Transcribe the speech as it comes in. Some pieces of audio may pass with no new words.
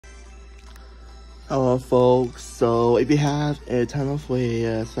Hello folks, so if you have a ton of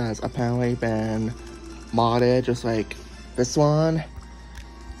players that's apparently been modded just like this one,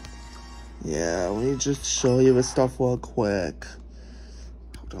 yeah, let me just show you this stuff real quick.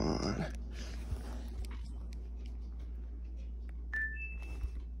 Hold on.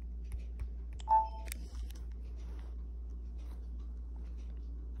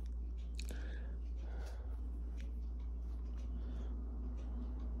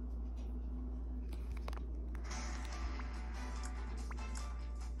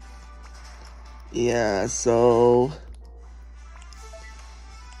 Yeah, so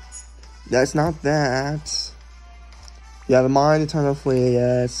that's not that. You have a mod, a ton of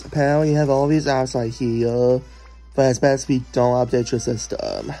players. Apparently you have all these apps right here, but it's best if you don't update your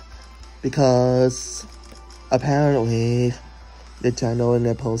system. Because apparently Nintendo and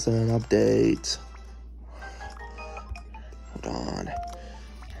they posted an update. Hold on.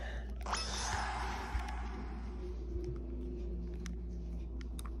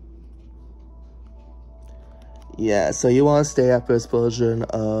 Yeah, so you want to stay at this version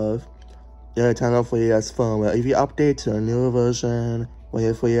of your Nintendo 3DS firmware. If you update to a newer version where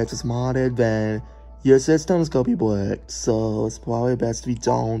your 3DS is modded, then your system's gonna be bricked. So it's probably best if you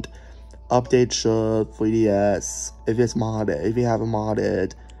don't update your 3DS if it's modded, if you have a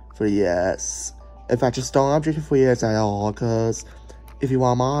modded 3DS. In fact, just don't update your 3DS at all, because if you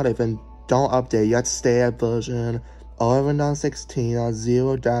want modded, then don't update. You have to stay at version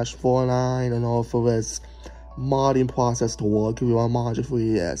 11.16.0-49 in order for this modding process to work if you want to mod your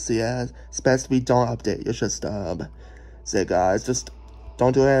 3DS. Yeah, it's best if you don't update your system. So guys, just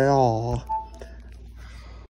don't do it at all.